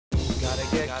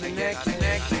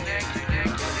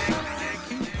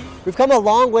We've come a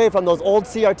long way from those old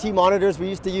CRT monitors we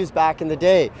used to use back in the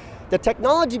day. The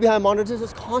technology behind monitors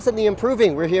is constantly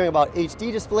improving. We're hearing about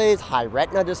HD displays, high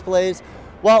retina displays.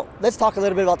 Well, let's talk a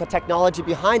little bit about the technology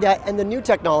behind that and the new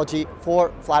technology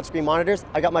for flat screen monitors.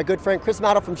 I got my good friend Chris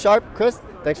Matto from Sharp. Chris,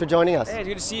 thanks for joining us. Hey,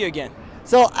 good to see you again.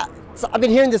 So I've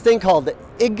been hearing this thing called the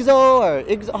IGZO, or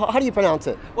IGZO, how do you pronounce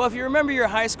it? Well, if you remember your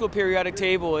high school periodic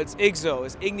table, it's IGZO,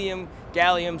 it's ignium,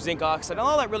 gallium, zinc oxide. And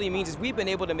all that really means is we've been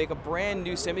able to make a brand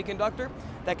new semiconductor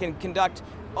that can conduct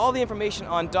all the information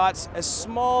on dots as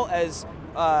small as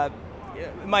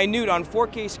minute on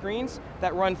 4K screens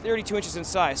that run 32 inches in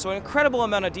size. So an incredible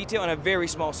amount of detail on a very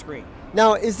small screen.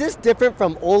 Now, is this different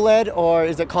from OLED or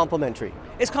is it complementary?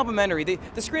 It's complementary.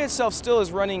 The screen itself still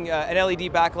is running an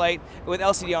LED backlight with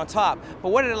LCD on top, but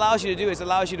what it allows you to do is it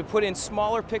allows you to put in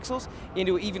smaller pixels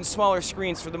into even smaller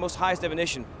screens for the most highest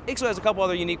definition. IGZO has a couple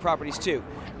other unique properties too.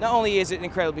 Not only is it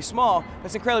incredibly small, but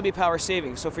it's incredibly power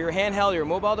saving. So for your handheld or your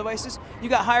mobile devices, you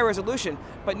got higher resolution,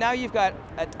 but now you've got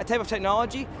a type of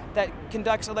technology that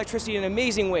conducts electricity in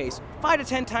amazing ways. 5 to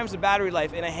 10 times the battery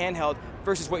life in a handheld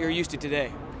versus what you're used to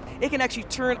today. It can actually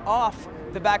turn off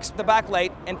the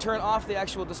backlight and turn off the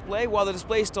actual display while the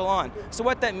display is still on. So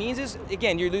what that means is,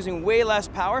 again, you're losing way less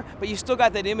power, but you still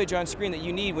got that image on screen that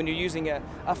you need when you're using a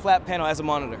flat panel as a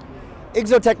monitor.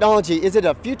 IGZO technology, is it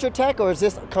a future tech or is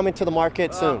this coming to the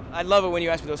market soon? I love it when you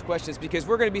ask me those questions because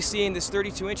we're going to be seeing this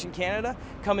 32-inch in Canada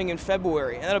coming in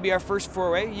February, and that'll be our first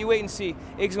foray. You wait and see.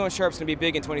 IGZO and Sharp's going to be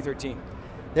big in 2013.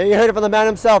 There you heard it from the man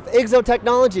himself, IGZO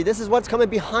technology. This is what's coming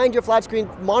behind your flat screen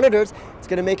monitors. It's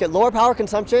going to make it lower power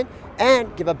consumption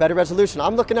and give a better resolution.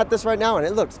 I'm looking at this right now and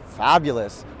it looks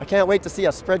fabulous. I can't wait to see a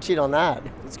spreadsheet on that.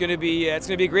 It's going to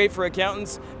be great for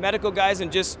accountants, medical guys,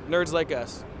 and just nerds like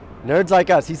us. Nerds like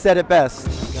us, he said it best.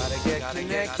 Gotta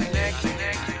get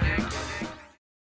connected.